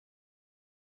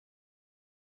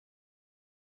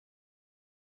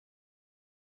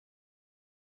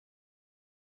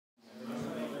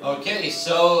Okay,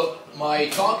 so my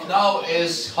talk now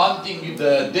is hunting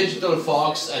the digital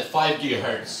fox at 5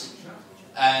 GHz.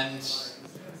 And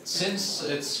since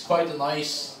it's quite a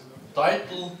nice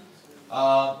title,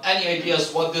 any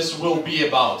ideas what this will be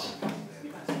about?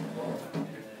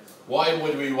 Why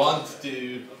would we want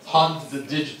to hunt the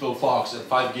digital fox at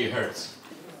 5 GHz?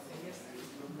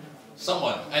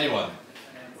 Someone, anyone?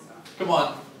 Come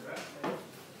on.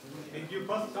 Did you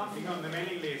post something on the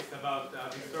mailing list about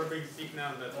disturbing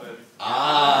signal that was...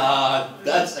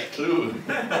 That's a clue.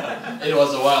 It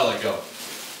was a while ago.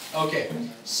 Okay,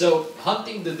 so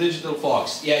hunting the digital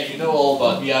fox. Yeah, you know all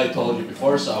about me, I told you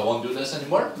before, so I won't do this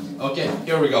anymore. Okay,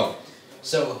 here we go.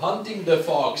 So hunting the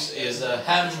fox is a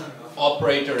ham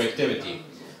operator activity.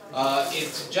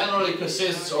 It generally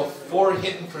consists of 4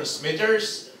 hidden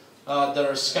transmitters that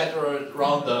are scattered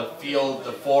around the field,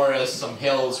 the forest, some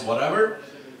hills, whatever.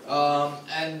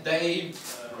 And they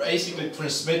basically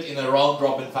transmit in a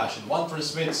round-robin fashion. One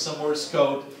transmits some Morse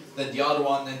code, then the other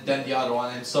one, and then the other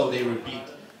one, and so they repeat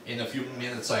in a few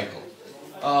minute cycle.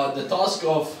 The task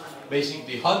of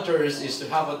basically hunters is to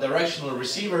have a directional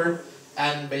receiver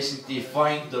and basically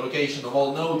find the location of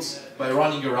all nodes by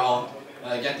running around,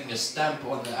 getting a stamp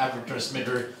on the every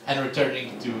transmitter and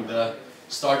returning to the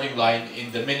starting line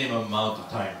in the minimum amount of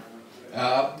time.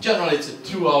 Generally it's a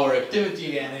 2-hour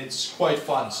activity and it's quite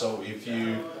fun, so if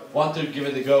you want to give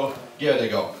it a go, give it a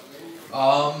go.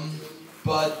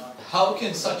 But how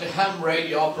can such a ham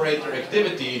radio operator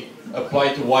activity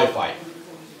apply to Wi-Fi?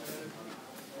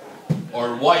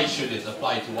 Or why should it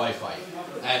apply to Wi-Fi?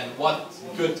 And what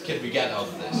good can we get out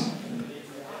of this?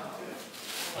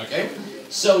 Okay,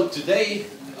 so today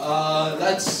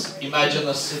let's imagine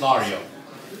a scenario.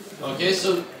 Okay,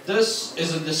 so this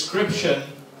is a description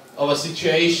of a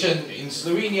situation in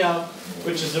Slovenia,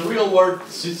 which is a real-world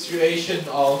situation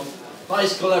of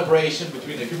nice collaboration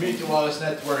between a community wireless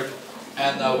network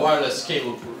and a wireless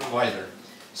cable provider.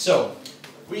 So,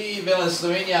 we in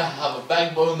Slovenia have a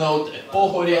backbone node at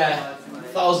Pohorje,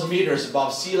 1,000 meters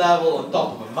above sea level on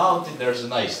top of a mountain. There's a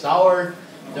nice tower.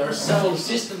 There are several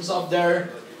systems up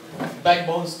there,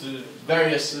 backbones to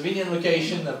various Slovenian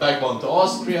locations, a backbone to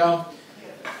Austria,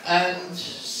 and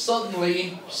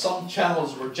suddenly some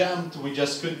channels were jammed, we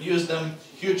just couldn't use them,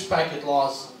 huge packet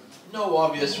loss, no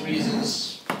obvious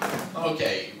reasons.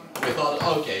 Okay, we thought,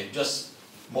 okay, just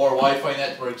more Wi-Fi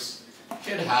networks,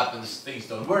 shit happens, things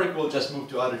don't work, we'll just move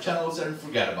to other channels and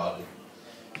forget about it.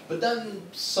 But then,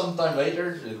 sometime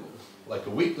later, like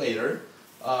a week later,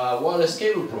 wireless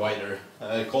cable provider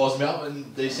calls me up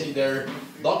and they say their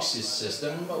DOCSIS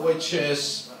system, which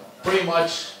is pretty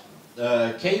much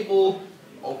cable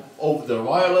over the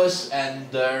wireless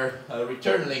and their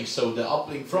return link, so the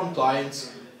uplink from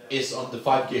clients is on the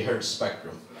 5 GHz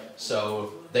spectrum.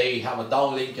 So they have a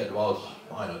downlink at about,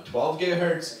 I don't know, 12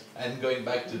 GHz and going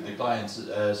back to the clients,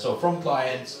 so from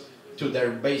clients to their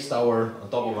base tower on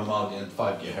top of a mountain at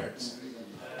 5 GHz.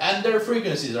 And their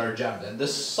frequencies are jammed, and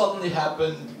this suddenly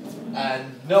happened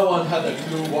and no one had a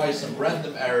clue why some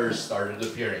random errors started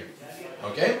appearing.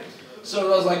 Okay? So it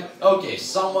was like, okay,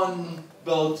 someone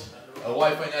built a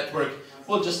Wi-Fi network,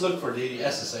 we'll just look for the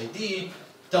SSID,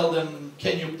 tell them,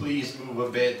 can you please move a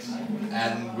bit,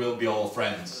 and we'll be all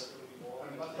friends.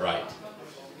 Right.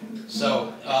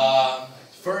 So,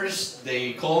 first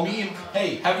they call me,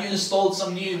 hey, have you installed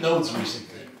some new nodes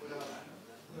recently?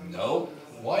 No.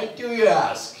 Why do you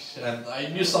ask? And I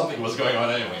knew something was going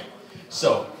on anyway.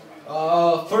 So,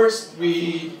 first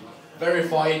we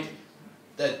verified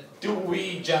that do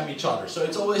we jam each other. So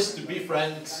it's always to be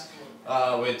friends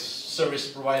with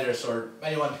service providers or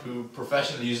anyone who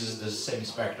professionally uses the same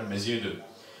spectrum as you do.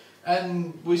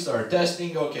 And we started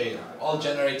testing, okay, I'll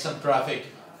generate some traffic,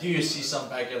 do you see some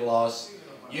packet loss,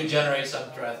 you generate some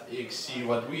traffic, see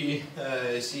what we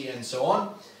see, and so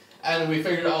on. And we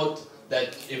figured out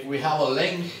that if we have a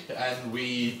link and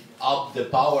we up the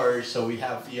power, so we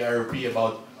have ERP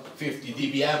about 50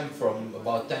 dBm from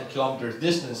about 10 kilometers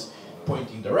distance,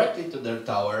 pointing directly to their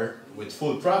tower with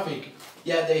full traffic,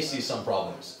 yeah, they see some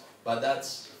problems. But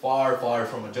that's far, far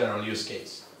from a general use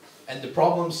case. And the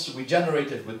problems we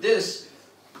generated with this,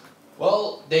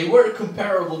 well, they were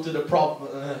comparable to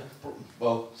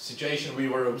the situation we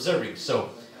were observing.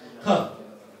 So,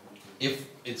 if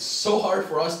it's so hard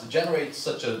for us to generate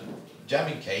such a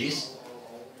jamming case,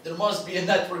 there must be a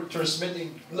network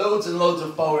transmitting loads and loads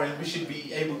of power, and we should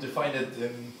be able to find it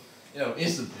in,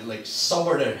 instantly. Like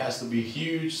somewhere there has to be a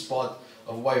huge spot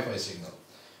of Wi-Fi signal.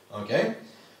 Okay,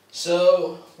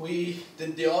 so we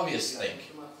did the obvious thing.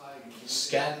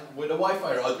 Scan with a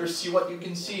Wi-Fi router, see what you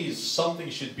can see. Something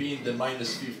should be in the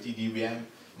minus 50 dBm,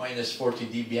 minus 40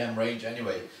 dBm range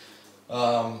anyway.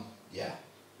 Yeah,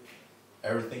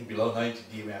 everything below 90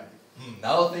 dBm.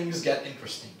 Now things get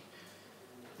interesting.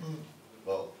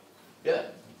 Well, yeah,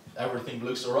 everything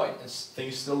looks alright and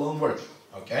things still don't work,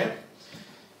 okay?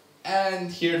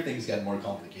 And here things get more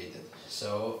complicated.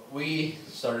 So we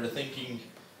started thinking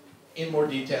in more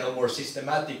detail, more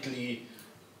systematically,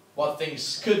 what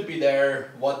things could be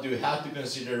there, what do we have to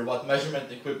consider, what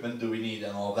measurement equipment do we need,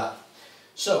 and all that.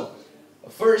 So,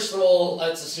 first of all,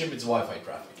 let's assume it's Wi-Fi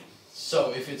traffic.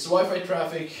 So if it's Wi-Fi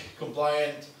traffic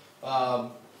compliant,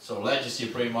 so legacy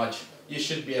pretty much, you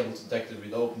should be able to detect it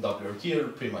with OpenWRT or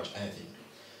pretty much anything.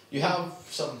 You have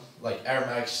some like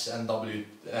AirMax, NW,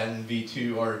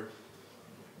 NV2, or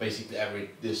basically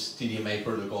this TDMA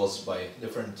protocols by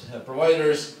different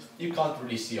providers. You can't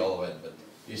really see all of it, but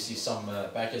you see some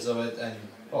packets of it, and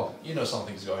oh, you know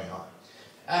something's going on.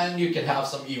 And you can have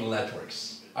some evil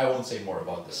networks. I won't say more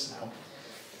about this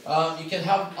now. You can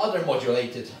have other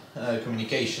modulated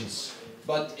communications,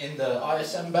 but in the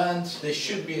ISM band, they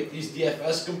should be at least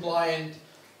DFS compliant.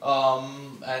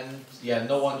 And yeah,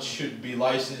 no one should be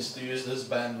licensed to use this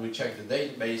band. We checked the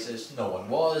databases, no one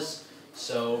was.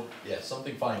 So yeah,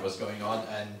 something funny was going on,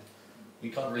 and we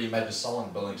can't really imagine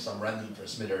someone building some random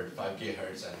transmitter at 5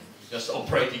 GHz and just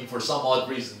operating for some odd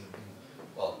reason,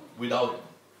 well, without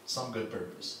some good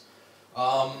purpose.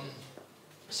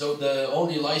 So the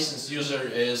only licensed user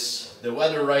is the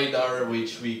weather radar,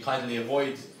 which we kindly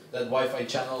avoid that Wi-Fi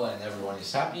channel, and everyone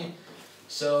is happy.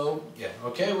 So yeah,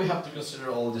 okay, we have to consider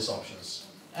all these options.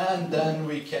 And then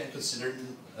we can consider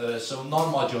some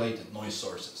non-modulated noise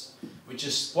sources, which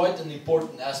is quite an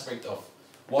important aspect of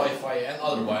Wi-Fi and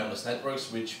other wireless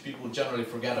networks, which people generally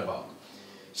forget about.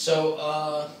 So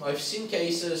I've seen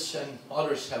cases, and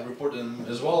others have reported them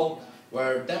as well,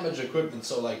 where damaged equipment,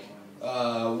 so like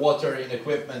water in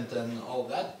equipment and all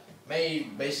that, may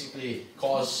basically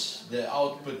cause the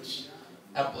output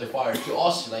amplifier to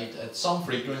oscillate at some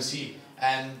frequency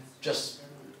and just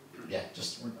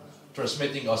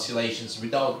transmitting oscillations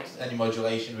without any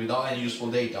modulation, without any useful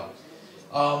data.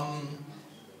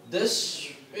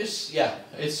 This is, yeah,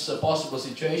 it's a possible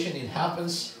situation, it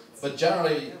happens, but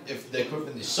generally if the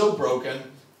equipment is so broken,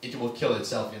 it will kill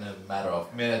itself in a matter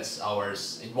of minutes,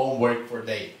 hours, it won't work for a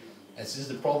day. And since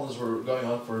the problems were going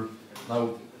on for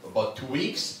now about 2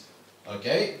 weeks,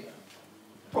 okay,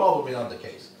 probably not the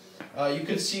case. You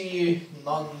could see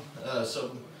some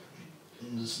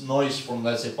noise from,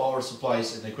 let's say, power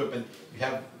supplies and equipment you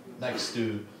have next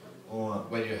to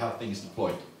where you have things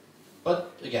deployed.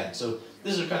 But again, so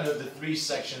these are kind of the 3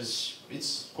 sections.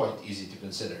 It's quite easy to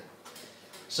consider.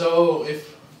 So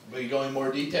if we go in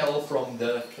more detail from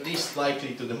the least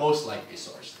likely to the most likely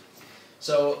source.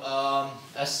 So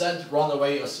as said,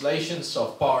 runaway oscillations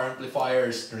of power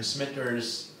amplifiers,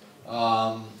 transmitters,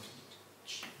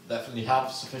 definitely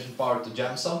have sufficient power to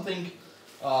jam something.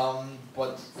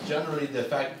 But generally the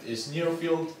effect is near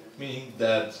field, meaning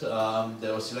that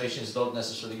the oscillations don't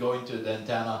necessarily go into the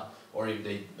antenna, or if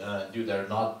they do, they're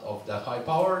not of that high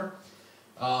power.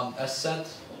 As said,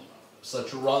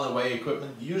 such runaway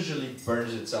equipment usually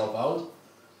burns itself out,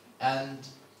 and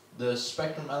the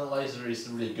spectrum analyzer is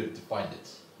really good to find it,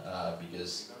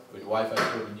 because with Wi-Fi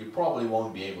equipment you probably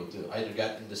won't be able to either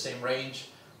get in the same range,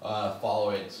 follow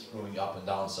it moving up and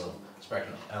down, so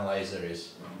spectrum analyzer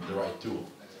is the right tool.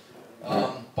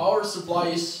 Power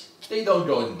supplies, they don't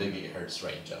go in the gigahertz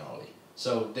range generally.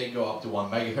 So they go up to 1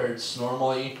 megahertz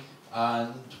normally,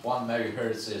 and 1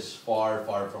 megahertz is far,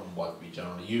 far from what we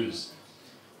generally use.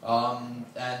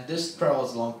 And this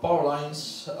travels along power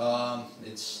lines.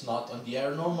 It's not on the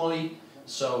air normally,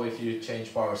 so if you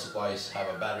change power supplies, have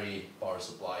a battery power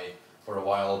supply for a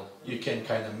while, you can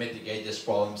kind of mitigate this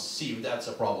problem, see if that's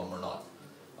a problem or not.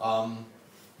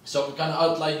 So we're kind of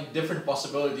outlining different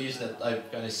possibilities that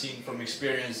I've kind of seen from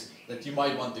experience that you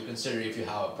might want to consider if you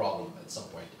have a problem at some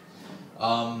point.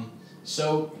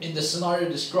 So in the scenario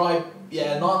described,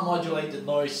 yeah, non-modulated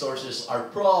noise sources are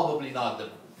probably not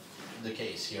the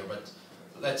case here, but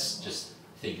let's just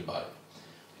think about it.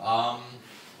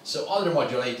 So other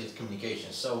modulated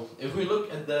communications. So if we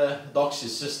look at the DOCSIS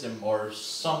system or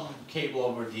some cable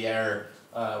over the air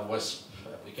WISP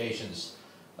applications,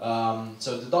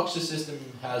 so the DOCSIS system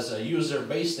has a user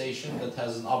base station that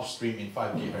has an upstream in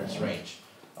 5 GHz range,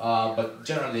 but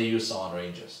generally they use SON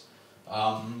ranges.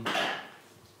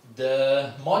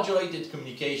 The modulated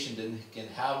communication then can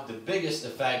have the biggest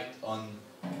effect on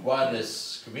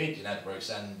wireless community networks,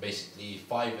 and basically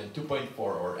 5 and 2.4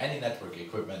 or any network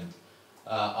equipment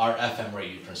are FM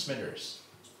radio transmitters.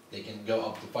 They can go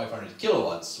up to 500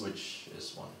 kilowatts, which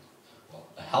is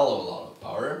a hell of a lot of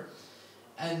power,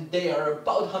 and they are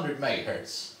about 100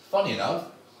 megahertz. Funny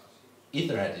enough,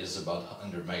 Ethernet is about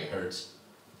 100 megahertz,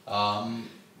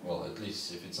 well, at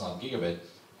least if it's not gigabit.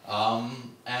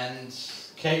 And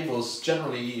cables,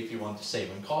 generally, if you want to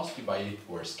save on cost, you buy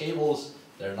worse cables.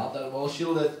 They're not that well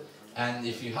shielded. And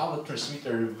if you have a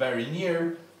transmitter very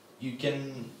near, you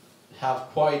can have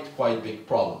quite big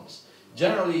problems.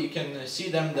 Generally, you can see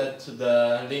them that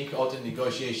the link auto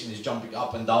negotiation is jumping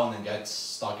up and down and gets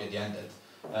stuck at the end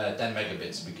at 10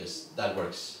 megabits because that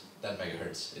works 10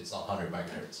 megahertz. It's not 100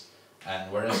 megahertz.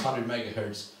 And whereas 100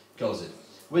 megahertz kills it.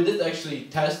 We did actually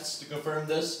tests to confirm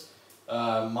this.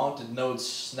 Mounted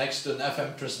nodes next to an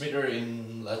FM transmitter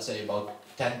in, let's say, about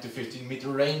 10 to 15 meter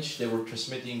range. They were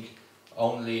transmitting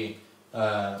only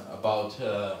about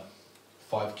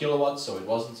 5 kilowatts, so it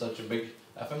wasn't such a big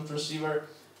FM transceiver.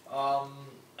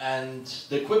 And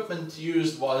the equipment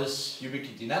used was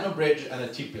Ubiquiti NanoBridge and a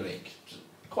TP-Link.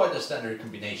 Quite a standard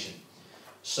combination.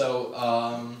 So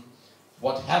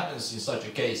what happens in such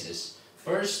a case is,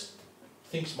 first,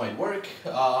 things might work,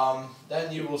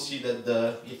 then you will see that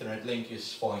the Ethernet link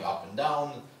is falling up and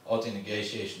down,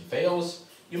 auto-negotiation fails.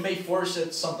 You may force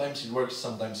it, sometimes it works,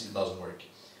 sometimes it doesn't work.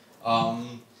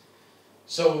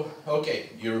 So,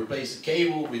 okay, you replace the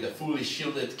cable with a fully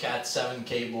shielded Cat7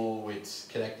 cable with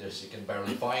connectors you can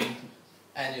barely find,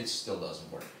 and it still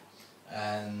doesn't work.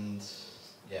 And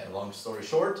yeah, long story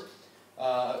short,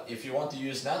 if you want to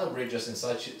use nanobridges in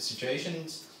such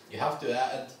situations, you have to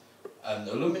add an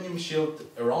aluminum shield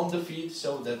around the feed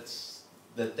so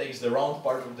that takes the round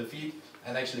part of the feed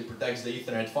and actually protects the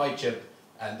Ethernet PHY chip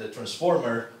and the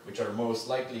transformer, which are most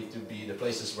likely to be the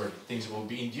places where things will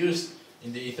be induced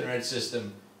in the Ethernet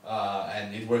system,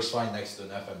 and it works fine next to an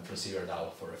FM transceiver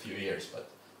now for a few years, but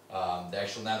the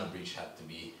actual nanobridge had to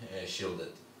be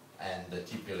shielded and the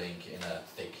TP-Link in a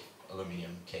thick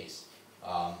aluminum case.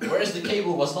 Whereas the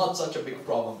cable was not such a big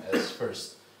problem as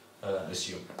first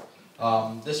assumed.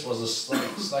 This was a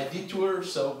slight detour,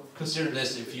 so consider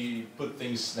this if you put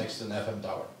things next to an FM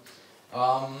tower.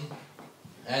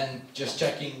 And just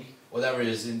checking whatever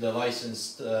is in the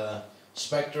licensed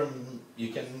spectrum, you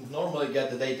can normally get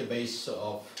the database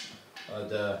of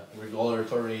the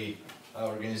regulatory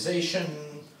organization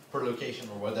per location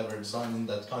or whatever it's done in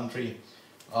that country.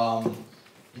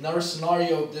 In our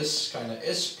scenario, this kind of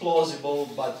is plausible,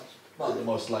 but not the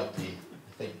most likely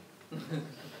thing.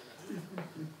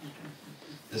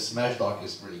 This mesh doc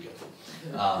is really good.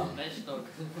 Mesh doc.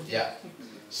 Yeah.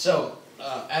 So,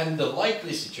 and the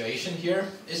likely situation here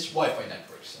is Wi-Fi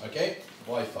networks, okay?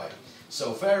 Wi-Fi.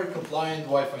 So fair compliant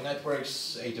Wi-Fi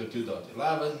networks,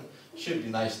 802.11, should be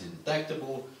nicely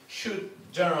detectable, should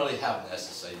generally have an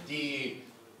SSID,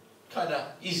 kind of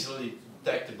easily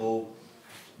detectable,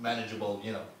 manageable,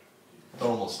 you know,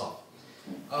 normal stuff.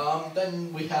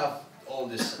 Then we have all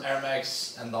this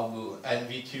AirMax and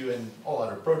NV2 and all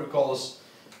other protocols.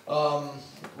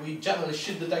 We generally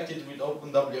should detect it with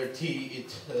OpenWRT.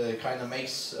 It kind of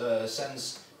makes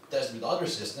sense to test with other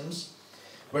systems.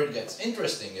 Where it gets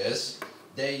interesting is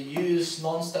they use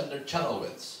non-standard channel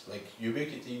widths. Like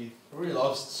Ubiquiti really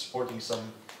loves supporting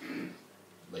some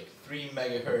like 3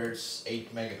 megahertz,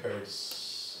 8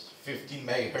 megahertz, 15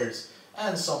 megahertz,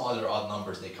 and some other odd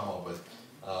numbers they come up with.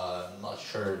 I'm not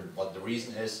sure what the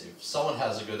reason is. If someone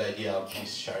has a good idea,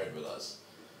 please share it with us.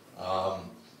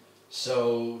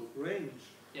 So Range.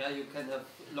 Yeah, you can have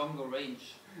longer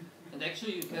range. And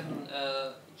actually you can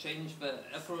change the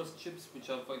Atheros chips, which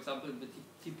are, for example, the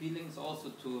TP-Links also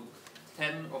to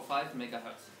 10 or 5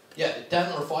 megahertz. yeah,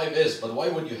 10 or 5 is, but why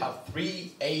would you have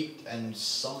 3, 8 and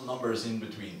some numbers in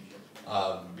between?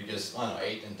 Because, I don't know,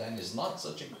 8 and 10 is not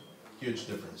such a huge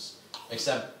difference.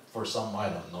 Except for some, I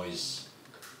don't know, noise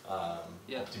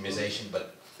optimization,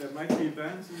 but... There might be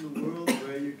bands in the world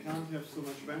where you can't have so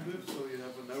much bandwidth, so you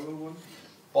have a narrow one.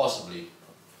 Possibly.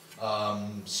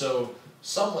 So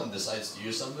someone decides to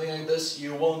use something like this,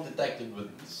 you won't detect it with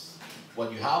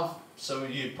what you have, so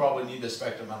you probably need a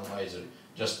spectrum analyzer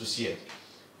just to see it.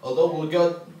 Although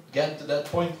we'll get to that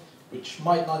point, which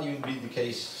might not even be the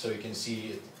case, so you can see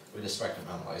it with a spectrum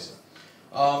analyzer.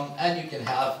 And you can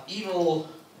have evil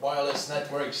wireless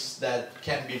networks that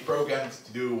can be programmed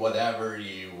to do whatever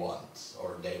you want,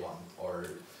 or they want, or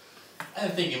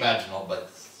anything imaginable,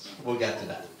 but we'll get to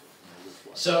that.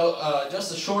 So,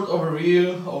 just a short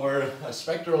overview over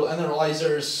spectral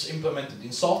analyzers implemented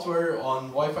in software on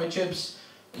Wi-Fi chips.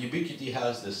 Ubiquiti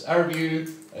has this AirView.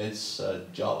 It's a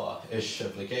Java-ish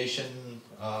application,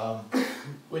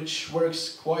 which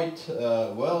works quite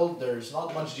well. There's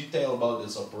not much detail about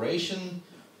its operation,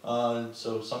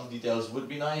 so some details would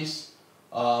be nice.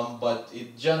 But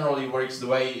it generally works the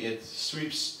way it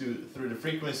sweeps through the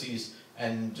frequencies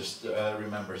and just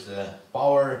remembers the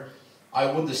power. I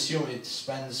would assume it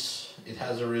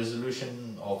has a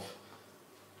resolution of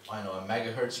I don't know, a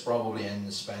megahertz probably,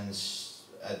 and spends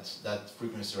at that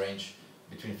frequency range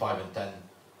between 5 and 10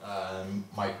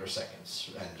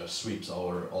 microseconds, and just sweeps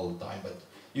over all the time. But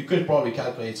you could probably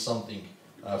calculate something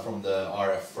from the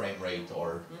RF frame rate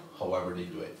or however they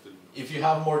do it. If you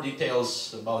have more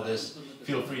details about this,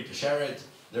 feel free to share it.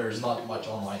 There's not much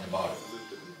online about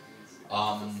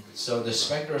it. So the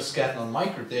spectral scan on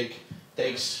MikroTik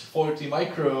takes 40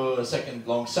 microsecond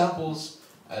long samples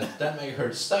at 10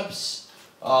 megahertz steps.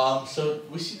 So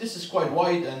we see this is quite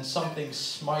wide and some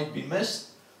things might be missed.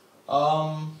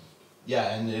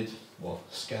 Yeah, and it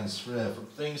scans for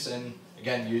things, and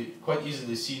again you quite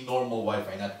easily see normal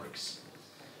Wi-Fi networks.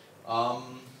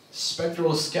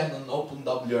 Spectral scan on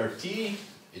OpenWRT,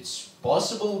 it's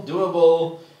possible,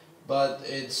 doable, but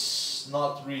it's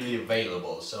not really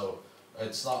available. So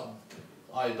it's not.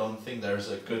 I don't think there's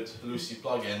a good Lucy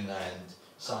plugin and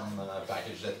some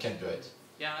package that can do it.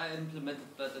 Yeah, I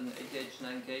implemented that in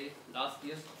ATH9K last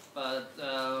year, but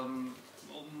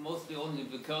mostly only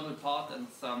the kernel part and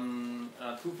some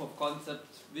proof of concept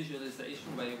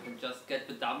visualization where you can just get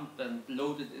the dump and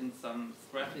load it in some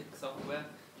graphic software.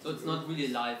 So it's not really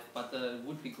live, but it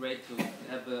would be great to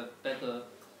have a better...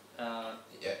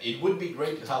 Yeah, it would be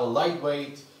great to have a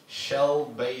lightweight,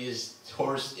 shell-based,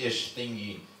 horse-ish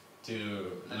thingy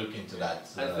to look into that.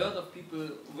 I've heard of people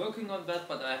working on that,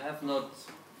 but I have not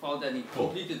found any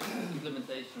completed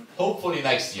implementation. Hopefully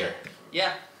next year.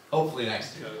 Yeah. Hopefully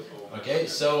next year. Okay,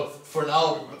 so for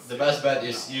now, the best bet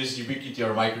is use Ubiquiti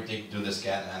or MikroTik, do the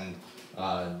scan,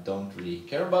 and don't really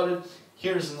care about it.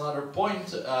 Here's another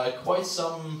point. Quite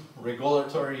some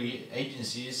regulatory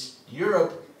agencies in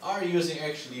Europe are using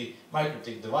actually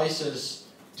MikroTik devices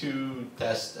to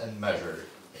test and measure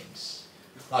things.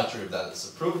 Not sure if that is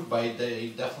approved, but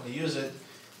they definitely use it.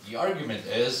 The argument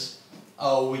is,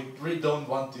 oh, we really don't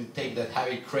want to take that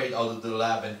heavy crate out of the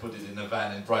lab and put it in a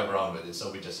van and drive around with it,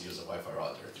 so we just use a Wi-Fi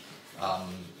router.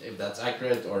 If that's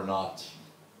accurate or not,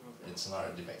 it's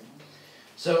another debate.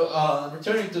 So,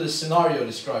 returning to the scenario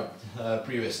described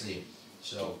previously.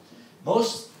 So,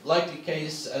 most likely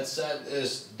case, as said,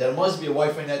 is there must be a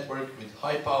Wi-Fi network with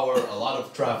high power, a lot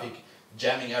of traffic,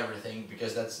 jamming everything,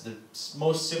 because that's the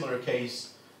most similar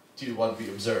case to what we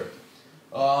observed.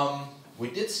 We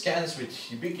did scans with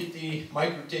Ubiquiti,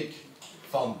 MikroTik,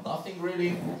 found nothing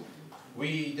really.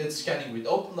 We did scanning with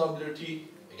OpenWRT,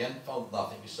 again found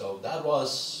nothing, so that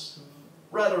was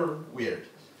rather weird.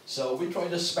 So we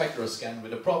tried a spectral scan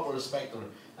with a proper spectral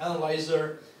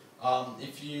analyzer.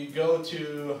 If you go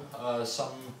to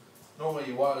some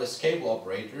normally wireless cable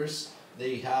operators,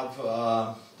 they have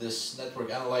this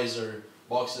network analyzer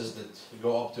boxes that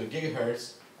go up to a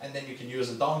gigahertz, and then you can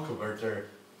use a down converter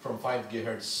from 5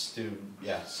 gigahertz to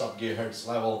sub gigahertz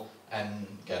level and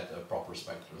get a proper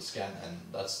spectral scan, and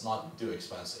that's not too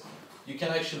expensive. You can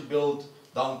actually build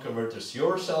down converters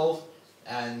yourself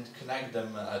and connect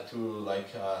them to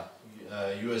like a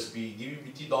USB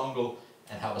DVB-T dongle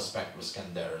and have a spectral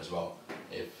scan there as well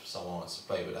if someone wants to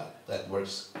play with that. That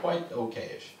works quite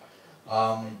okay-ish.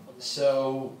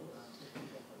 So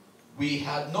we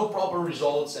had no proper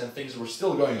results and things were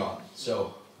still going on.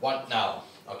 So what now?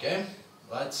 Okay,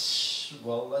 let's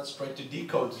try to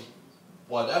decode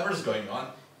whatever's going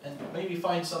on and maybe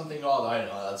find something odd. I don't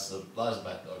know, that's the last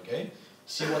bet, okay?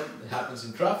 See what happens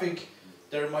in traffic.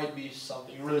 There might be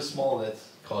something really small that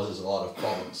causes a lot of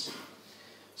problems.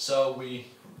 So we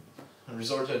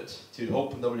resorted to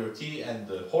OpenWRT and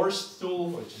the Horst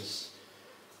tool, which is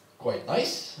quite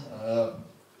nice.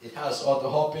 It has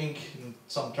auto-hopping,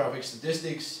 some traffic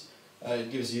statistics,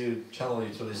 it gives you channel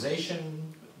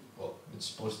utilization. Well, it's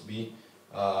supposed to be.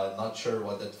 Not sure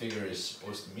what that figure is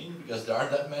supposed to mean because there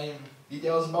aren't that many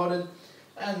details about it,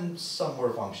 and some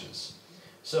more functions.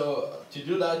 So to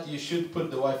do that, you should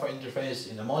put the Wi-Fi interface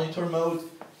in a monitor mode,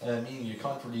 meaning you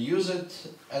can't really use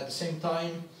it at the same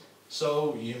time.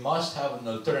 So you must have an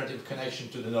alternative connection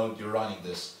to the node you're running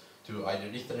this to, either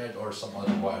Ethernet or some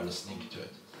other wireless link to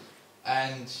it.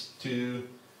 And to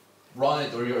run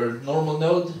it or your normal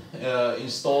node,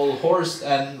 install Horst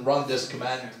and run this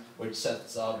command, which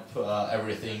sets up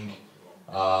everything.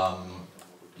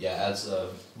 Adds a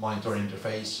monitor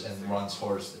interface and runs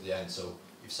Horst at the end. So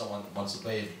if someone wants to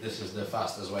play it, this is the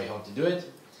fastest way how to do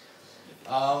it.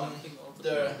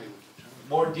 The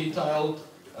more detailed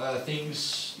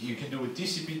things you can do with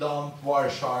TCP dump,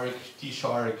 Wireshark,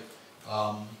 T-Shark.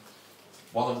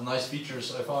 One of the nice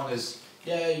features I found is,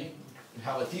 you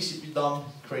have a TCP dump,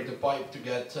 create a pipe to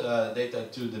get data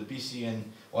to the PC and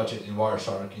watch it in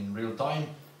Wireshark in real time,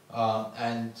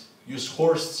 and use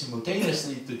Horst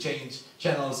simultaneously to change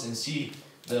channels and see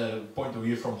the point of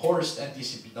view from Horst and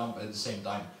TCP dump at the same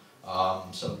time.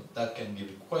 So that can give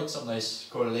you quite some nice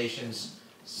correlations.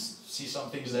 See some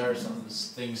things there, some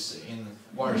things in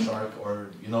Wireshark,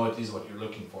 or you know at least what you're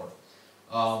looking for.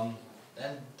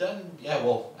 And then, yeah,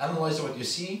 well, analyze what you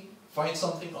see, find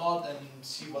something odd, and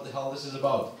see what the hell this is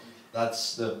about.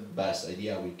 That's the best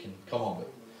idea we can come up with.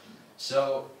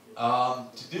 So,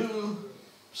 to do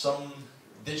some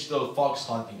digital fox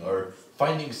hunting or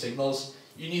finding signals,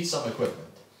 you need some equipment.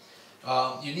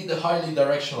 You need a highly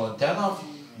directional antenna.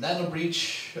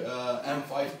 NanoBreach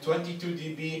M5 22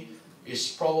 dB is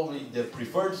probably the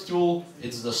preferred tool.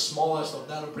 It's the smallest of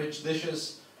NanoBreach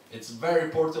dishes. It's very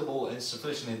portable and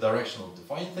sufficiently directional to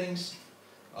find things.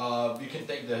 You can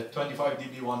take the 25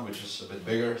 dB one, which is a bit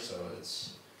bigger, so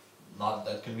it's not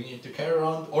that convenient to carry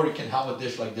around. Or you can have a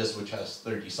dish like this, which has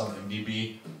 30 something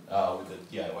dB with a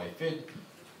DIY feed.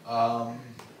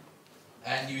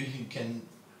 And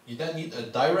you then need a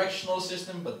directional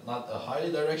system, but not a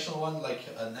highly directional one, like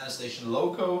a NanoStation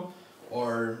Loco,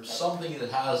 or something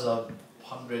that has a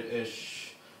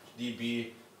 100-ish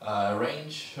dB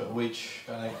range, which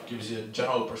kind of gives you a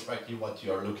general perspective what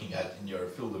you are looking at in your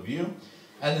field of view,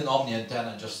 and an omni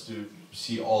antenna just to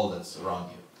see all that's around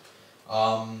you.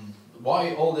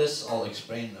 Why all this, I'll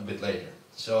explain a bit later.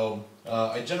 So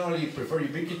I generally prefer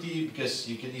Ubiquiti because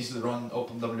you can easily run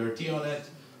OpenWRT on it,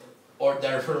 or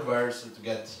their firmware, so to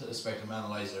get a spectrum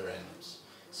analyzer, and it's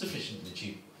sufficiently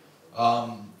cheap.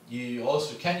 You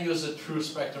also can use a true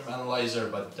spectrum analyzer,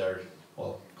 but they're,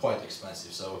 well, quite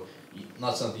expensive, so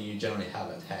not something you generally have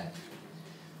at hand.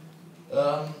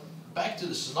 Back to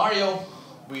the scenario,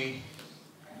 we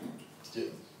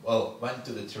went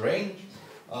to the terrain,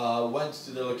 went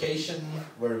to the location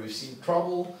where we've seen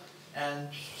trouble, and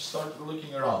started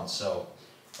looking around. So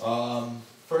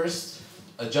first,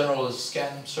 a general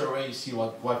scan survey, see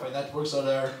what Wi-Fi networks are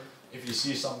there. If you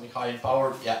see something high in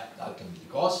power, yeah, that can be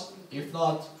the cause. If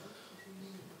not,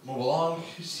 move along,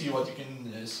 see what you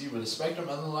can see with a spectrum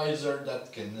analyzer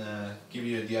that can give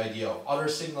you the idea of other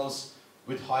signals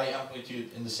with high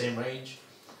amplitude in the same range.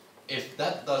 If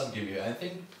that doesn't give you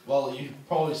anything, well, you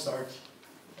probably start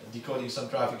decoding some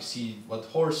traffic, see what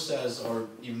Horse says, or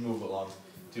even move along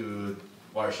to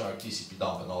Wireshark, TCP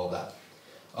dump, and all of that.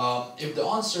 If the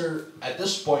answer at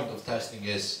this point of testing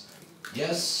is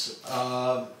yes,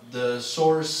 the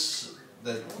source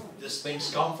that these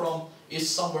things come from is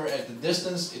somewhere at the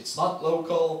distance, it's not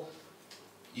local,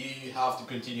 you have to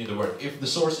continue the work. If the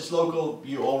source is local,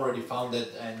 you already found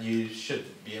it and you should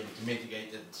be able to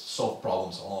mitigate it, solve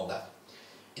problems, all of that.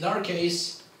 In our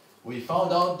case, we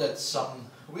found out that some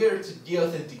weird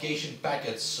de-authentication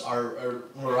packets are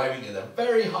arriving at a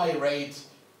very high rate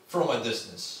from a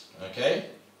distance, okay?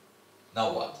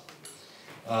 Now what?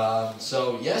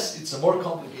 So yes, it's a more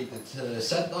complicated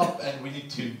setup, and we need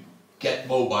to get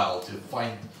mobile to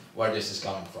find where this is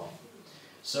coming from.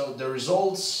 So the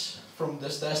results from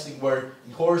this testing were,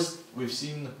 in Horst, we've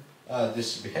seen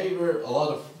this behavior, a lot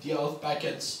of De-Auth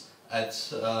packets at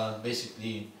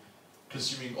basically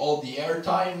consuming all the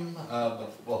airtime,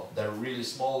 but well, they're really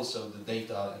small, so the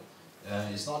data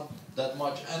is not that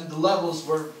much, and the levels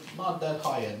were not that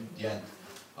high in the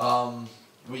end.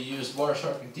 We used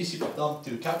Wireshark and TCP dump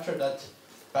to capture that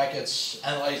packets,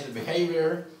 analyze the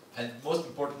behavior, and most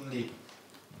importantly,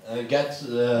 get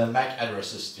the MAC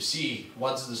addresses to see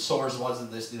what's the source, what's the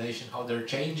destination, how they're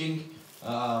changing.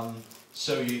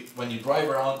 So when you drive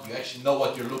around, you actually know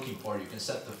what you're looking for. You can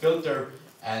set the filter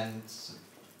and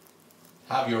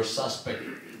have your suspect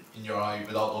in your eye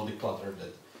without all the clutter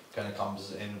that kind of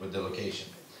comes in with the location.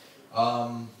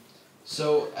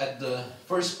 So at the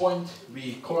first point,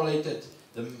 we correlated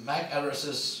the MAC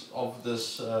addresses of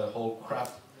this whole crap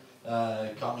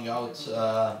coming out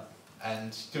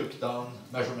and took down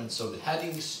measurements of the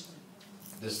headings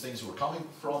these things were coming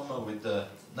from with the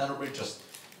NanoBreach, just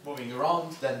moving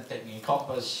around, then taking a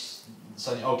compass,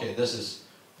 saying, okay, this is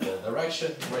the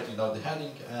direction, writing down the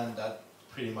heading, and that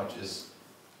pretty much is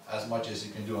as much as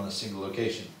you can do on a single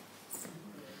location.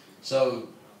 So,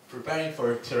 preparing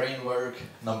for terrain work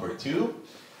number 2,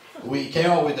 we came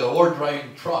up with the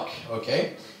war-driving truck,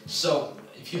 okay? So,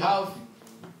 if you have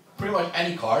pretty much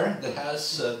any car that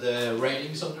has the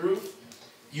railings on the roof,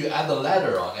 you add a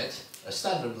ladder on it, a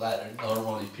standard ladder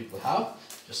normally people have,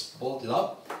 just bolt it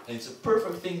up, and it's a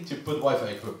perfect thing to put Wi-Fi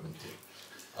equipment to.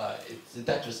 It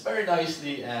attaches very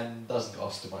nicely and doesn't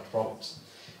cause too much problems.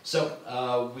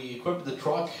 So we equipped the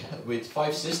truck with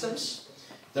 5 systems.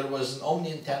 There was an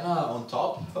omni antenna on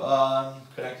top,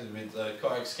 connected with a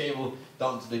coax cable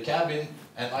down to the cabin,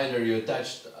 and either you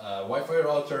attached a Wi-Fi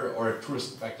router or a true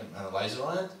spectrum analyzer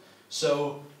on it.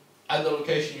 So at the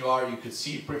location you are, you could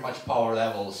see pretty much power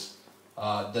levels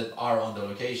that are on the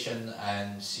location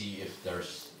and see if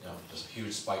there's just a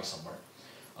huge spike somewhere.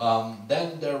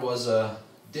 Then there was a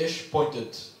dish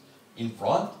pointed in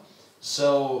front.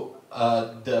 So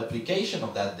the application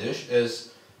of that dish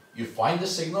is you find the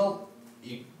signal,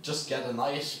 you just get a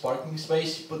nice parking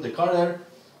space, you put the car there,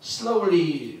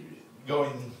 slowly go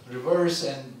in reverse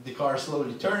and the car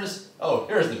slowly turns. Oh,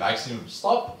 here's the maximum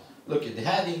stop. Look at the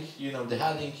heading, you know the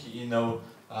heading, you know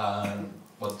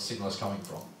what the signal is coming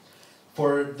from.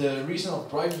 For the reason of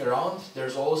driving around,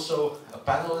 there's also a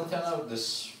panel antenna,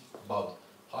 this about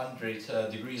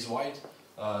 100 degrees wide,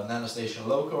 nanostation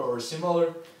Luka or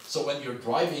similar. So when you're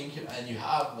driving and you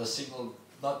have a signal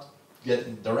not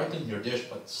getting directly in your dish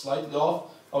but slightly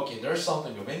off, okay, there's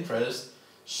something of interest,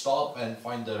 stop and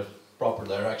find the proper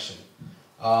direction.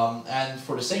 And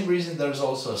for the same reason, there's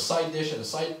also a side dish and a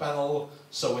side panel,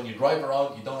 so when you drive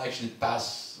around, you don't actually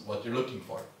pass what you're looking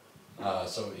for.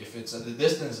 So if it's at the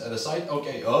distance at the side,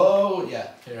 okay, oh yeah,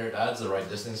 here, that's the right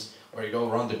distance. Or you go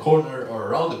around the corner or a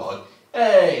roundabout,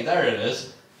 hey, there it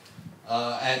is.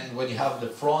 And when you have the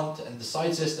front and the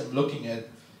side system looking at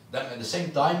them at the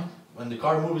same time, when the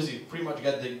car moves, you pretty much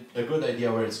get a good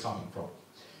idea where it's coming from.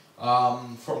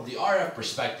 From the RF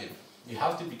perspective, you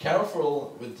have to be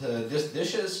careful with these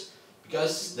dishes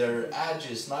because their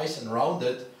edge is nice and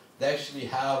rounded. They actually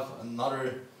have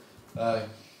another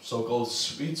so-called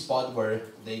sweet spot where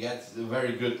they get a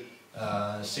very good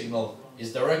signal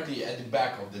is directly at the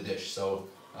back of the dish. So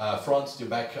front to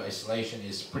back isolation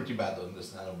is pretty bad on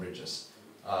these nano bridges,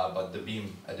 but the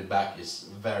beam at the back is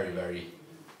very, very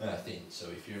thin. So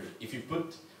if you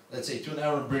put, let's say, 2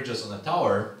 nano bridges on a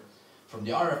tower, from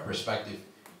the RF perspective,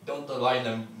 don't align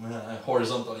them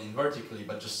horizontally and vertically,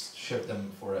 but just shift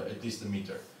them for at least a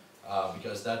meter,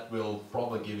 because that will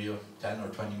probably give you 10 or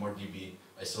 20 more dB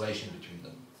isolation between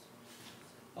them.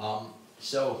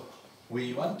 So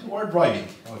we went toward driving,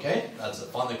 okay? That's a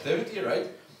fun activity, right?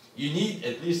 You need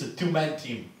at least a 2-man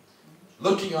team.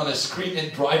 Looking on a screen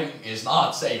and driving is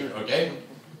not safe, okay?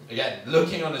 Again,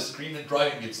 looking on a screen and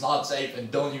driving, it's not safe, and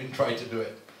don't even try to do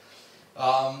it.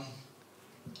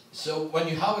 So when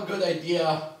you have a good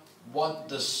idea what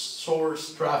the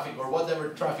source traffic or whatever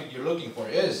traffic you're looking for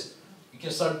is, you can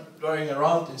start driving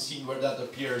around and seeing where that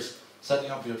appears,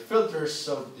 setting up your filters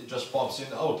so it just pops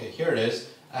in, okay, here it is,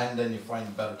 and then you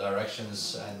find better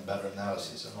directions and better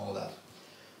analysis and all that.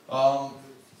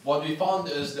 What we found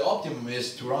is the optimum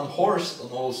is to run Horst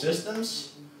on all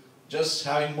systems, just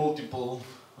having multiple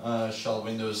shell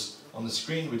windows on the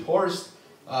screen with Horst,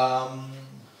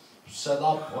 set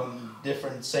up on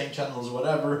different same channels,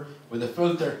 whatever, with a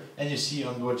filter, and you see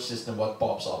on which system what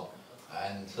pops up,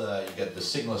 and you get the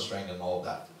signal strength and all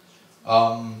that.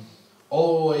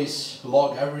 Always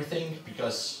log everything,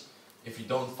 because if you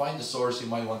don't find the source, you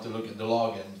might want to look at the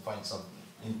log and find some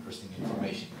interesting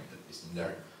information that is in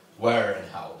there, where and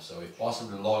how. So if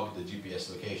possible, log the GPS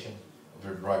location if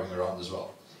you're driving around as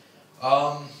well.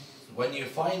 When you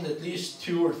find at least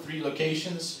 2 or 3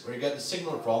 locations where you get the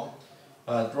signal from,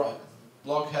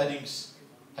 log headings,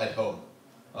 head home.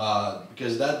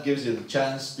 Because that gives you the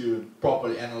chance to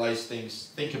properly analyze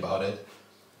things, think about it,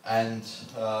 and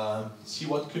see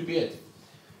what could be it.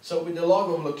 So with the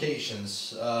log of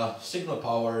locations, signal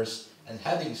powers, and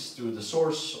headings to the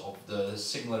source of the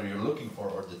signal you're looking for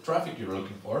or the traffic you're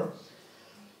looking for,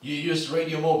 you use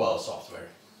Radio Mobile software.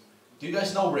 Do you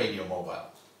guys know Radio Mobile?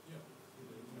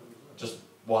 Just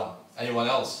one. Anyone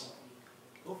else?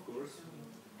 Of course.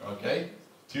 Okay.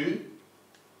 2?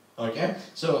 Okay.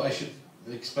 So I should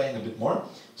explain a bit more.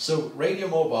 So Radio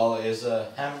Mobile is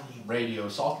a ham radio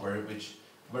software which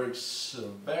works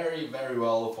very, very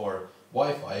well for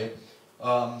Wi-Fi.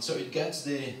 So it gets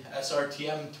the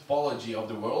SRTM topology of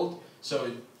the world.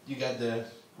 So you get the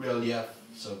relief,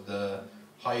 so the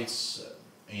heights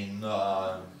in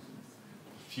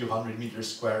few hundred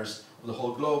meters squares of the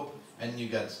whole globe, and you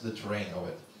get the terrain of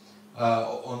it.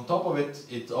 On top of it,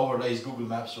 it overlays Google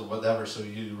Maps or whatever, so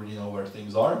you really know where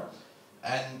things are.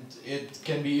 And it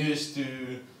can be used to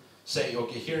say,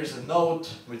 okay, here's a node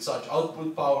with such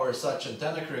output power, such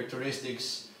antenna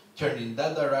characteristics, turn in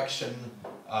that direction,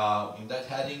 in that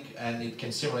heading, and it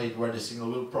can simulate where the signal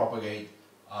will propagate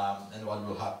and what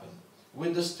will happen.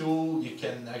 With this tool, you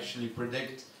can actually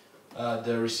predict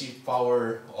the received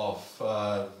power of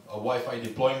a Wi-Fi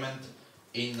deployment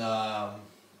in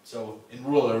in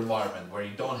rural environment where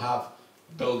you don't have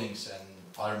buildings and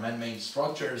other man-made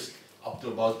structures, up to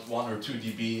about 1 or 2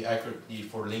 dB accurately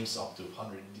for links up to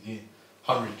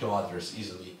 100 kilometers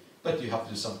easily. But you have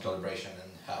to do some calibration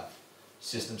and have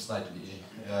systems nightly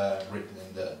written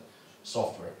in the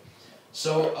software.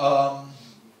 So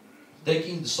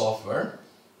taking the software,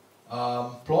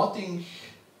 plotting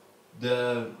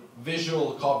the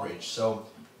visual coverage. So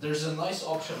there's a nice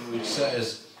option which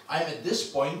says, I'm at this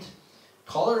point,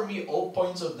 color me all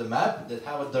points of the map that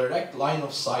have a direct line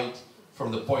of sight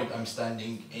from the point I'm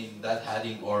standing in that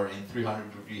heading or in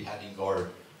 300-degree heading or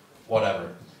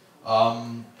whatever.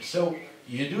 So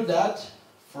you do that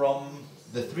from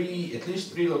the at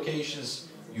least three locations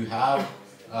you have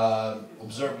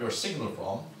observed your signal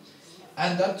from,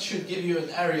 and that should give you an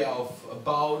area of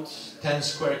about 10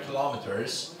 square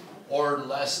kilometers or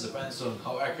less, depends on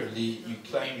how accurately you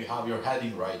claim you have your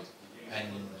heading right and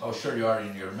how sure you are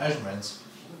in your measurements,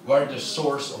 where the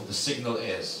source of the signal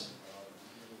is.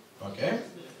 Okay?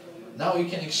 Now you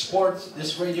can export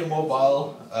this radio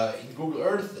mobile in Google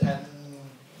Earth and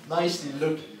nicely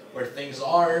look where things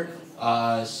are,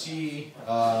 see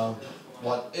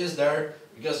what is there.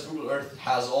 Because Google Earth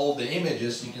has all the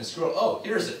images, you can scroll, oh,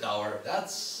 here's a tower,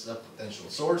 that's a potential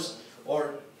source,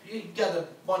 or you get a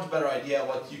much better idea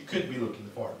what you could be looking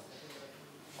for.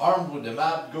 Armed with the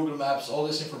map, Google Maps, all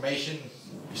this information,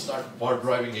 you start warp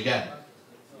driving again.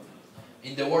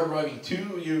 In the warp driving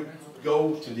 2, you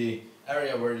go to the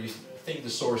area where you think the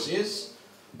source is.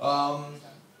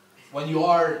 When you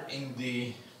are in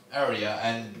the area,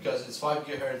 and because it's 5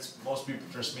 GHz, most people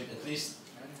transmit at least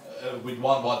with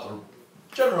 1 watt or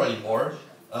generally more,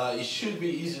 it should be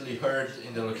easily heard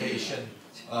in the location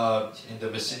in the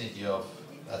vicinity of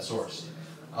that source.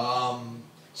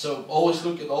 So always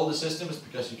look at all the systems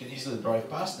because you can easily drive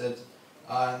past it,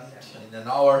 and in an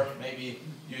hour maybe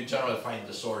you generally find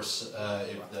the source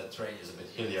if the terrain is a bit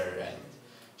hillier and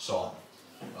so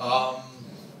on.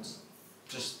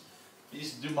 Just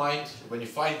please do mind when you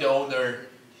find the owner,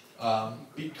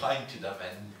 be kind to them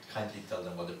and kindly tell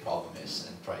them what the problem is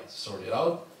and try to sort it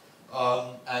out.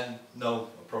 And know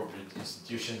appropriate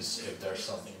institutions if there's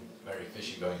something very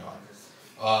fishy going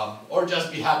on. Or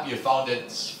just be happy you found it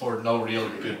for no real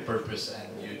good purpose and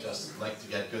you just like to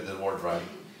get good at warp driving.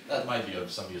 That might be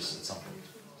of some use at some point.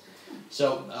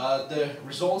 So the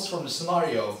results from the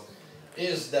scenario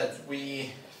is that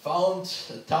we found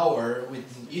a tower with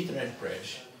an Ethernet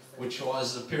bridge which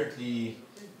was apparently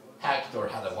hacked or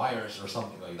had a virus or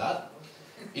something like that.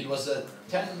 It was a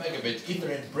 10 megabit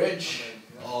Ethernet bridge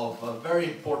of a very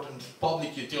important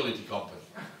public utility company.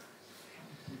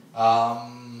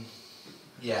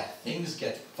 Yeah, things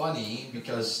get funny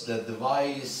because the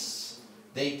device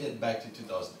dated back to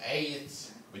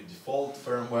 2008 with default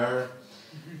firmware,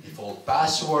 default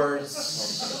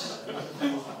passwords.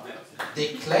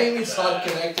 They claim it's not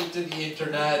connected to the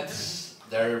internet.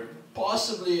 There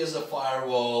possibly is a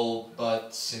firewall,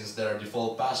 but since there are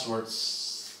default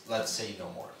passwords, let's say no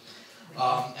more.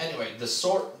 Anyway, the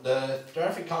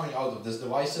traffic coming out of these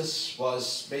devices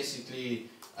was basically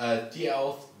a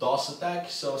De-Auth DOS attack,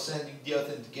 so sending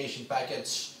de-authentication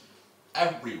packets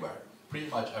everywhere, pretty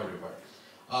much everywhere.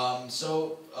 How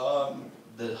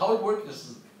it worked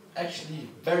is actually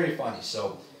very funny.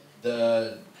 So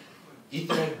the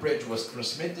Ethernet bridge was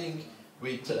transmitting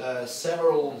with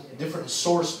several different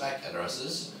source MAC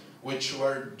addresses, which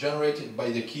were generated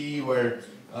by the key where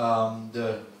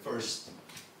the first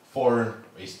 4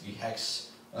 basically hex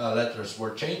letters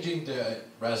were changing, the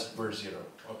rest were 0.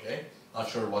 Okay, not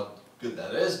sure what good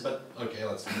that is, but okay,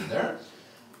 let's leave it there.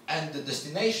 And the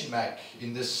destination MAC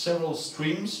in the several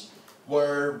streams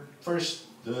were first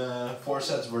the 4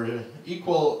 sets were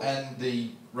equal and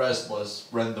the rest was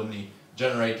randomly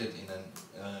generated in an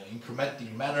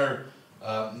incrementing manner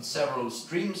in several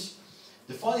streams.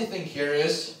 The funny thing here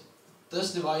is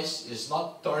this device is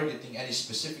not targeting any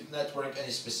specific network,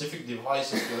 any specific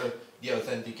devices to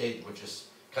de-authenticate, which is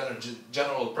kind of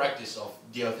general practice of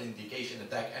de-authentication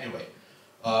attack anyway.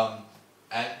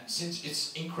 And since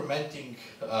it's incrementing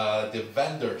the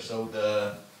vendor, so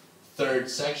the third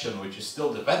section, which is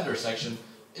still the vendor section,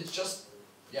 it's just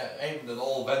aimed at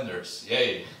all vendors,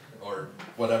 yay, or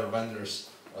whatever vendors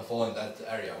fall in that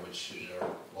area, which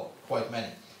are quite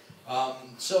many.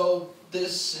 So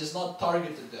this is not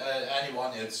targeted at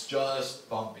anyone, it's just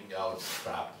pumping out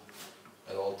crap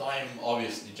at all time,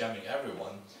 obviously jamming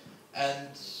everyone. And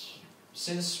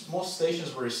since most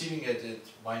stations were receiving it at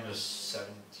minus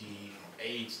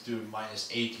 78 to minus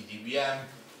 80 dBm,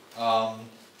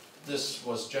 this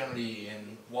was generally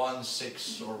in 1,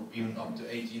 6 or even up to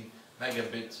 18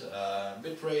 megabit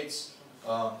bit rates,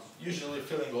 usually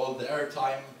filling all the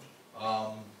airtime.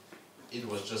 It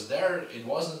was just there. It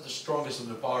wasn't the strongest of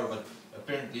the power, but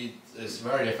apparently it's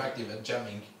very effective at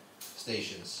jamming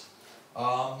stations.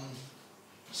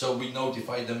 So we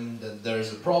notified them that there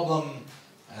is a problem,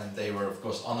 and they were of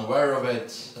course unaware of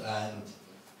it, and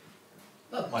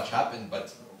not much happened,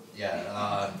 but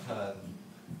yeah,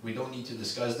 we don't need to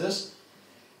discuss this.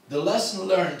 The lesson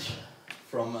learned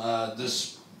from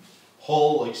this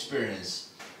whole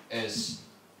experience is,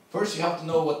 first you have to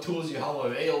know what tools you have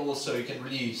available so you can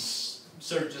really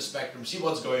search the spectrum, see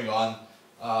what's going on,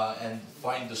 and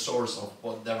find the source of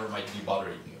whatever might be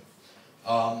bothering you.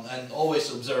 And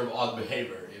always observe odd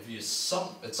behavior. If you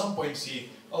at some point see,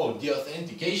 oh, the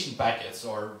authentication packets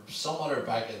or some other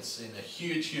packets in a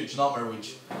huge number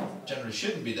which generally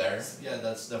shouldn't be there, yeah,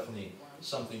 that's definitely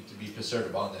something to be concerned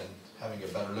about and having a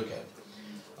better look at.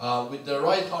 With the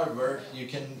right hardware, you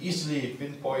can easily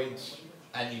pinpoint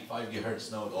any 5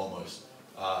 GHz node almost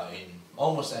in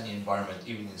almost any environment,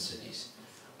 even in cities.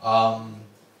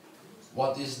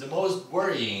 What is the most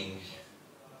worrying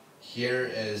here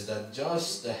is that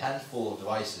just a handful of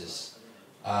devices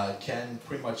can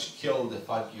pretty much kill the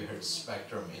 5 GHz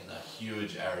spectrum in a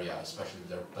huge area, especially if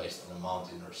they're placed on a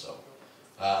mountain or so.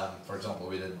 For example,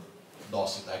 with a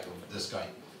DOS attack of this kind.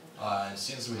 And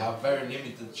since we have very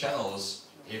limited channels,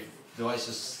 if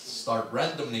devices start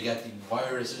randomly getting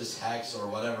viruses, hacks, or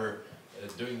whatever,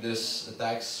 doing these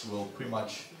attacks will pretty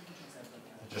much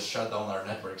just shut down our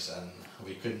networks, and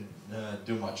we couldn't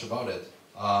do much about it.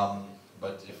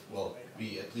 But if, well,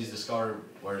 we at least discover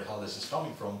where the hell this is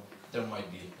coming from, there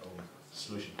might be a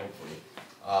solution, hopefully.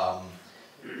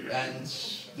 And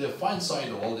the fun side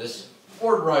of all this,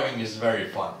 board driving is very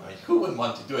fun. I mean, who wouldn't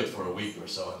want to do it for a week or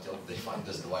so until they find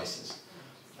these devices?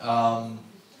 And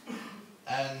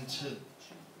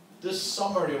this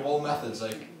summary of all methods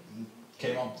I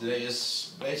came up today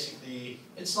is basically,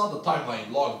 it's not the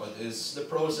timeline log, but it's the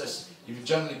process you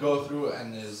generally go through,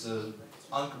 and is an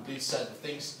incomplete set of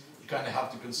things you kind of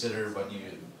have to consider when you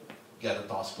get a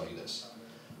task like this.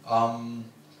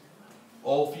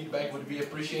 All feedback would be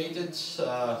appreciated.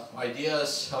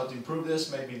 Ideas how to improve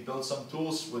this, maybe build some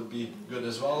tools would be good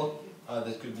as well.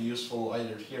 That could be useful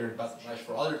either here at Battlemesh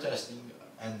for other testing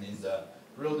and in the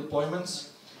real deployments.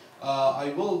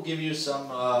 I will give you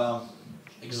some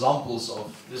examples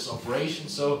of this operation.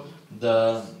 So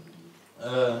the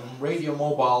Radio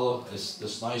Mobile is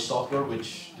this nice software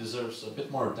which deserves a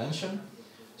bit more attention.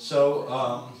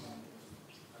 So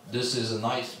this is a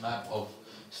nice map of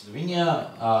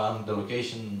Slovenia, the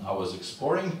location I was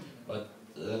exploring, but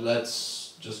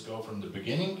let's just go from the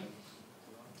beginning.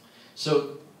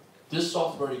 So this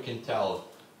software, you can tell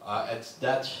at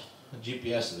that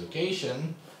GPS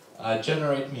location,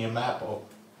 generate me a map of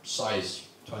size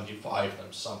 25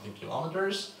 and something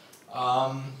kilometers,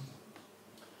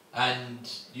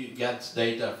 and you get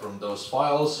data from those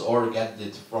files or get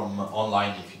it from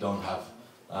online if you don't have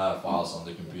files on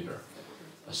the computer.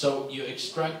 So you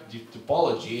extract the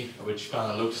topology, which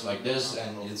kind of looks like this,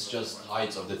 and it's just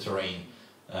heights of the terrain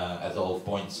at all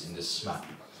points in this map.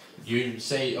 You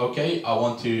say, okay, I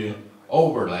want to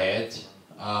overlay it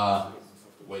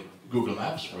with Google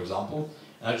Maps, for example,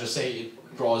 and I just say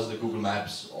it draws the Google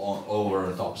Maps over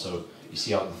on top, so you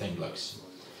see how the thing looks.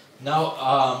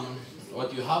 Now,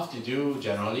 what you have to do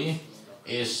generally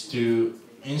is to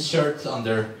insert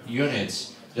under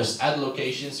units, just add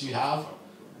locations you have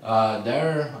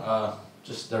there,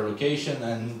 just their location,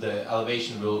 and the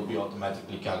elevation will be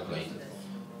automatically calculated.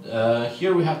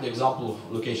 Here we have the example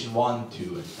of location 1,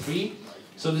 2, and 3.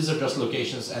 So these are just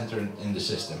locations entered in the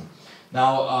system.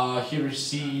 Now here you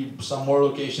see some more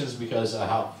locations because I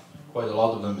have quite a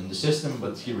lot of them in the system,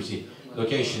 but here we see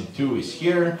location 2 is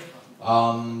here,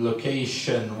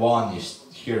 location 1 is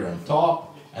here on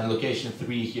top, and location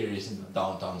 3 here is in the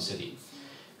downtown city.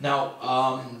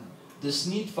 Now, this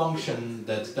neat function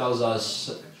that tells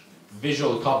us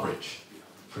visual coverage,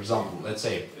 for example, let's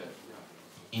say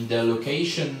in the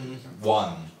location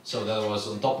 1, so that was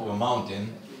on top of a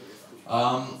mountain,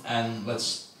 and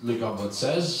let's look up what it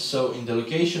says. So in the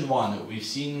location 1, we've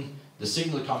seen the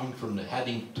signal coming from the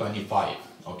heading 25,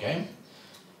 okay?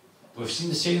 We've seen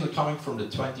the signal coming from the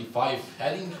 25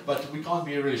 heading, but we can't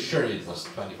be really sure it was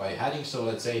 25 heading, so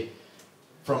let's say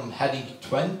from heading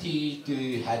 20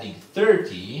 to heading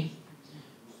 30,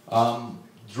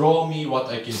 draw me what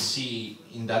I can see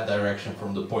in that direction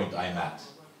from the point I'm at.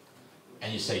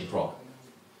 And you say draw.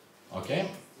 Okay?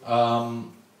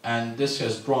 And this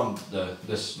has drawn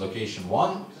this location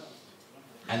 1.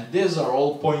 And these are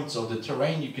all points of the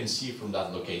terrain you can see from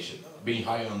that location. Being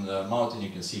high on the mountain, you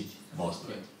can see most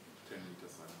of it.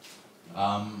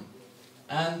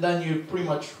 And then you pretty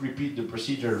much repeat the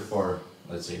procedure for,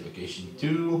 let's say, location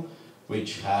 2,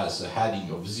 which has a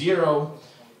heading of 0.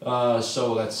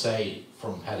 So let's say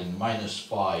from heading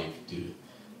 -5 to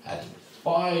heading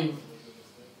 5,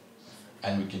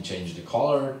 and we can change the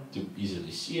color to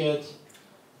easily see it.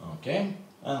 Okay,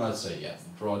 and let's say, yeah,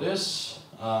 draw this.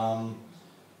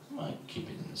 I keep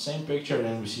it in the same picture,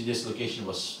 and we see this location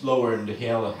was lower in the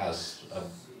hill. It has a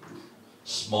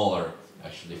smaller,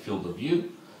 actually, field of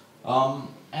view.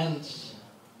 And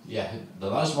yeah, the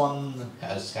last one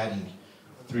has heading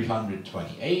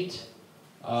 328.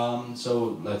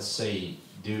 So let's say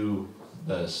do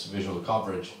this visual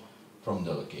coverage from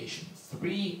the location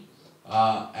 3,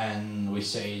 and we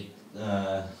say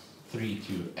 3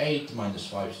 to 8 minus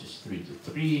 5 is 3 to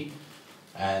 3,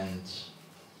 and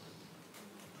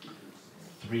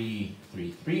 3,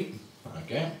 3, 3.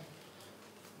 Okay.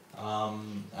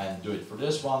 And do it for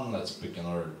this one. Let's pick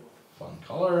another fun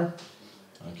color.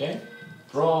 Okay.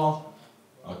 Draw.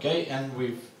 Okay, and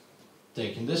we've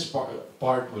taken this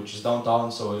part which is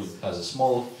downtown, so it has a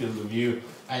small field of view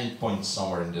and it points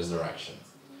somewhere in this direction.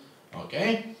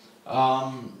 Okay,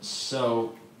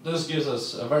 so this gives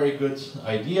us a very good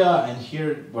idea, and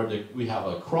here where we have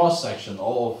a cross section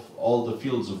of all the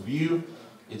fields of view,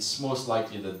 it's most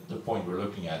likely that the point we're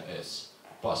looking at is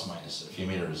plus minus a few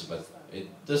meters, but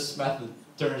this method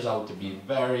turns out to be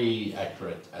very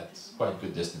accurate at quite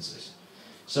good distances.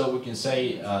 So we can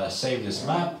say save this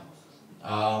map.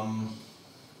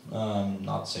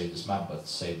 Not save this map, but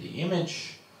save the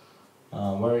image.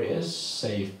 Where it is,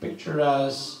 save picture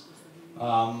as.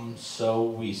 So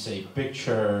we say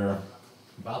picture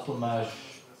Battlemesh.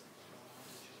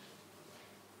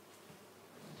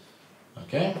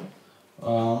 Okay.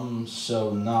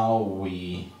 So now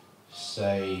we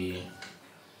say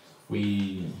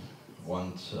we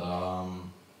want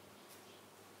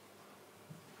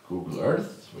Google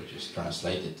Earth, which is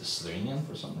translated to Slovenian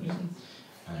for some reason.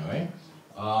 Anyway,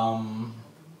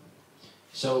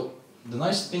 so the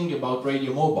nice thing about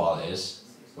Radio Mobile is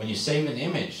when you save an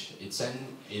image,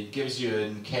 it gives you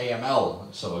an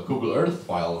KML, so a Google Earth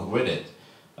file with it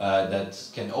that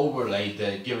can overlay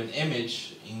the given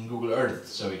image in Google Earth,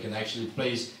 so you can actually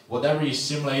place whatever you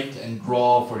simulate and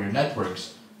draw for your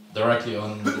networks directly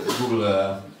on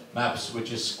Google Maps,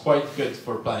 which is quite good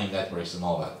for planning networks and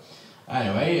all that.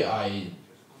 Anyway, I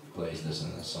place this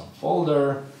in some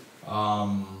folder.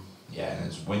 Yeah, and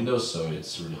it's Windows, so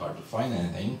it's really hard to find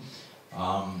anything.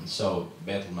 So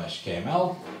Battlemesh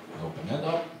KML, open it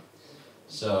up.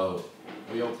 So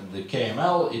we open the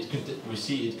KML. We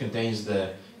see it contains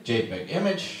the JPEG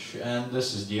image, and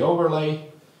this is the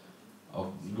overlay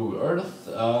of Google Earth.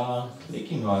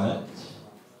 Clicking on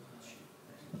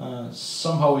it,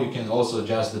 somehow you can also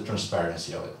adjust the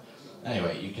transparency of it.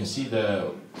 Anyway, you can see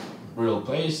the real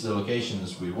place, the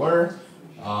locations we were.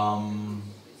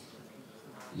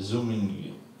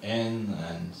 Zooming in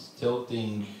and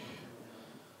tilting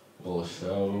will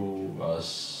show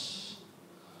us,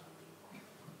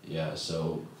 yeah,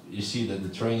 so you see that the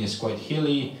terrain is quite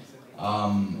hilly,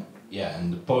 yeah,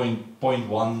 and the point 1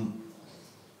 on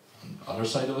the other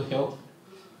side of the hill.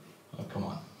 Oh, come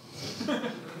on.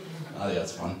 Oh, yeah,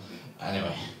 that's fun.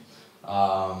 Anyway,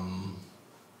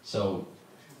 so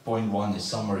point 1 is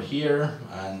somewhere here,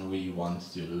 and we want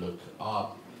to look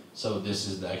up. So this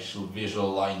is the actual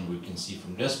visual line we can see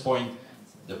from this point,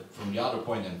 from the other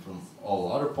point, and from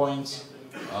all other points.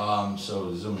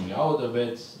 So zooming out a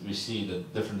bit, we see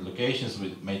that different locations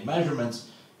with made measurements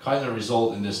kind of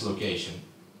result in this location.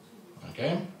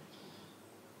 Okay?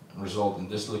 Result in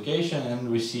this location,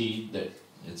 and we see that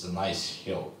it's a nice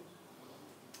hill.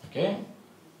 Okay?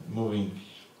 Moving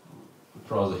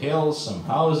across the hill, some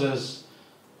houses.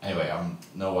 Anyway, I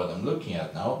know what I'm looking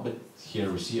at now, but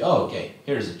here we see, oh, okay,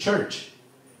 here's a church.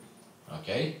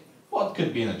 Okay, what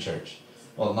could be in a church?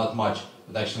 Well, not much,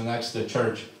 but actually next to the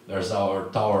church, there's our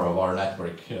tower of our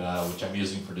network, which I'm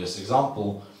using for this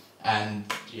example. And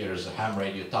here's a ham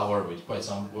radio tower with quite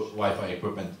some Wi-Fi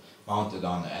equipment mounted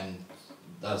on, and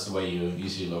that's the way you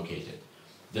easily locate it.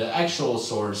 The actual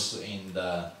source in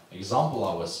the example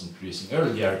I was introducing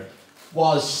earlier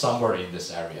was somewhere in this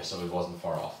area, so it wasn't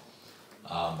far off.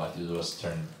 But it was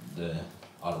turned the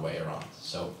other way around.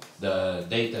 So the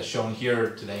data shown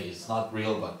here today is not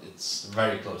real, but it's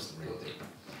very close to real data.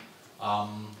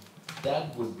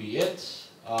 That would be it.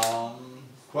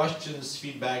 Questions,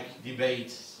 feedback,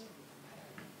 debate,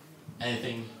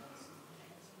 anything?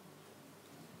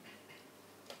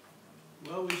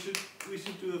 Well, we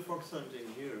should do the fox hunting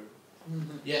here.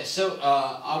 Yeah, so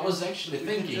I was actually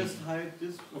thinking. We can just hide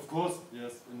this. Of course,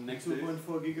 yes. In next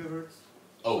 2.4 gigahertz.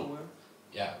 Oh, somewhere.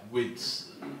 yeah,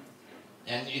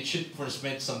 and it should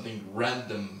transmit something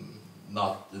random,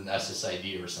 not an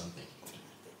SSID or something.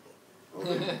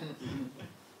 Okay.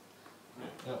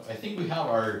 No, I think we have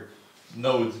our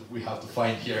node we have to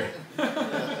find here.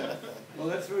 Well,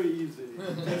 that's very easy.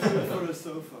 Let's do it for the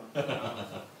sofa.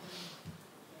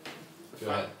 Go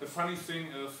ahead. The funny thing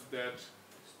is that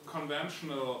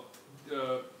conventional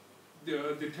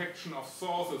the detection of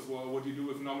sources, well, what you do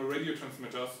with normal radio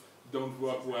transmitters, don't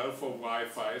work well for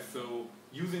Wi-Fi. So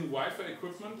using Wi-Fi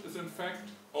equipment is in fact,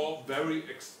 or very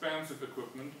expensive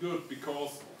equipment, good,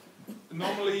 because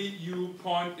normally you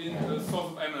point in a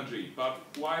source of energy, but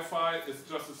Wi-Fi is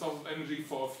just a source of energy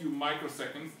for a few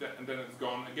microseconds, and then it's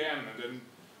gone again. And then,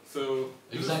 so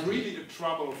it's really a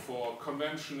trouble for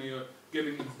conventional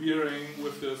getting a bearing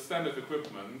with the standard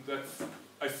equipment. That's,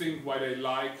 I think, why they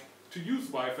like to use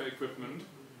Wi-Fi equipment,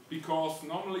 because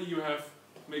normally you have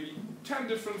maybe 10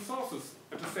 different sources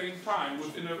at the same time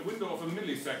within a window of a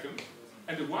millisecond,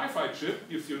 and the Wi-Fi chip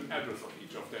gives you an address of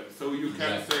each of them. So you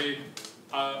can say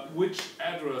which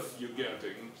address you're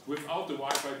getting. Without the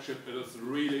Wi-Fi chip, it is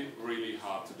really, really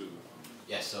hard to do.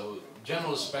 Yeah, so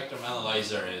general spectrum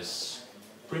analyzer is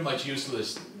pretty much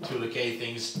useless to locate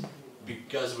things,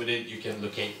 because with it you can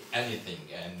locate anything,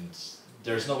 and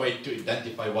there's no way to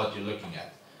identify what you're looking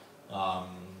at.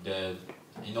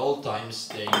 In old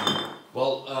times,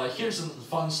 here's a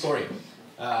fun story.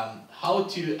 How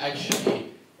to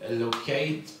actually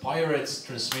locate pirates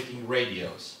transmitting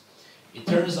radios. It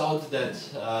turns out that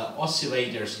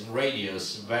oscillators in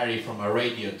radios vary from a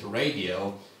radio to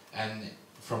radio, and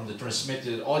from the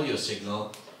transmitted audio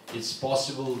signal, it's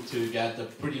possible to get a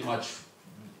pretty much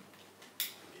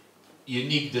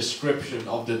unique description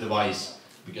of the device,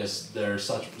 because there's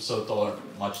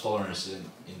much tolerance in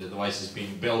the devices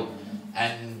being built,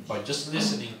 and by just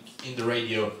listening in the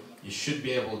radio you should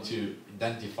be able to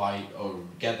identify or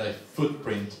get a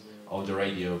footprint of the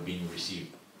radio being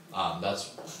received.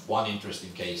 That's one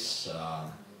interesting case,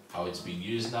 how it's being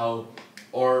used now.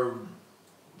 Or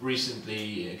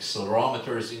recently,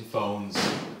 accelerometers in phones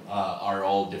are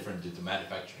all different due to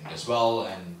manufacturing as well,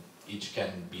 and each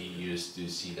can be used to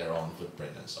see their own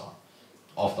footprint and so on.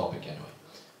 Off topic anyway.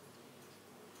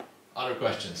 Other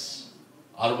questions?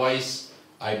 Otherwise,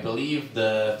 I believe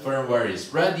the firmware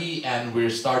is ready and we're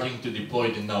starting to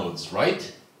deploy the nodes,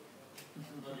 right?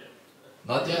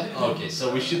 Not yet? Okay,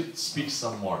 so we should speak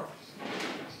some more.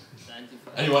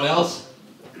 Anyone else?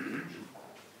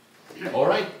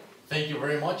 Alright, thank you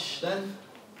very much then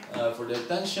for the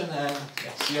attention, and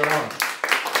see you around.